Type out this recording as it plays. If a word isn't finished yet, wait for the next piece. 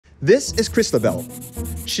This is Christabel.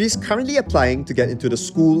 She's currently applying to get into the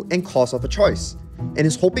school and course of her choice, and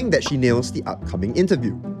is hoping that she nails the upcoming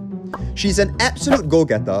interview. She's an absolute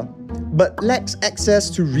go-getter, but lacks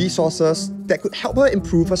access to resources that could help her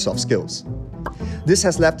improve her soft skills. This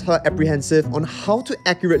has left her apprehensive on how to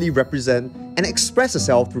accurately represent and express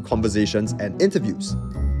herself through conversations and interviews.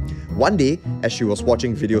 One day, as she was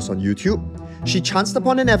watching videos on YouTube, she chanced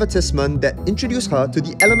upon an advertisement that introduced her to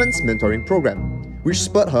the Elements mentoring program, which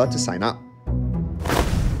spurred her to sign up.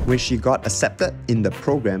 When she got accepted in the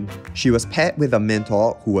program, she was paired with a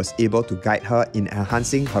mentor who was able to guide her in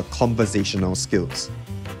enhancing her conversational skills.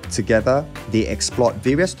 Together, they explored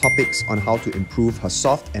various topics on how to improve her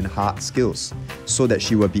soft and hard skills so that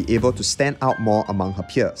she would be able to stand out more among her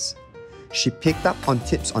peers. She picked up on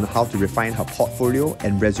tips on how to refine her portfolio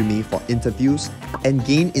and resume for interviews and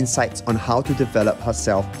gain insights on how to develop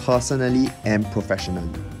herself personally and professionally.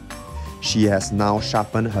 She has now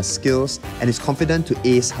sharpened her skills and is confident to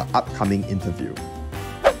ace her upcoming interview.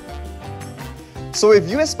 So if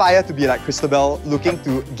you aspire to be like Christabel, looking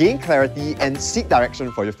to gain clarity and seek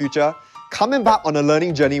direction for your future, come embark on a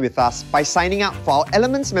learning journey with us by signing up for our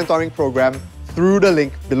Elements mentoring program through the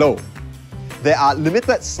link below. There are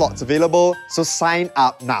limited slots available, so sign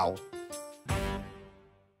up now.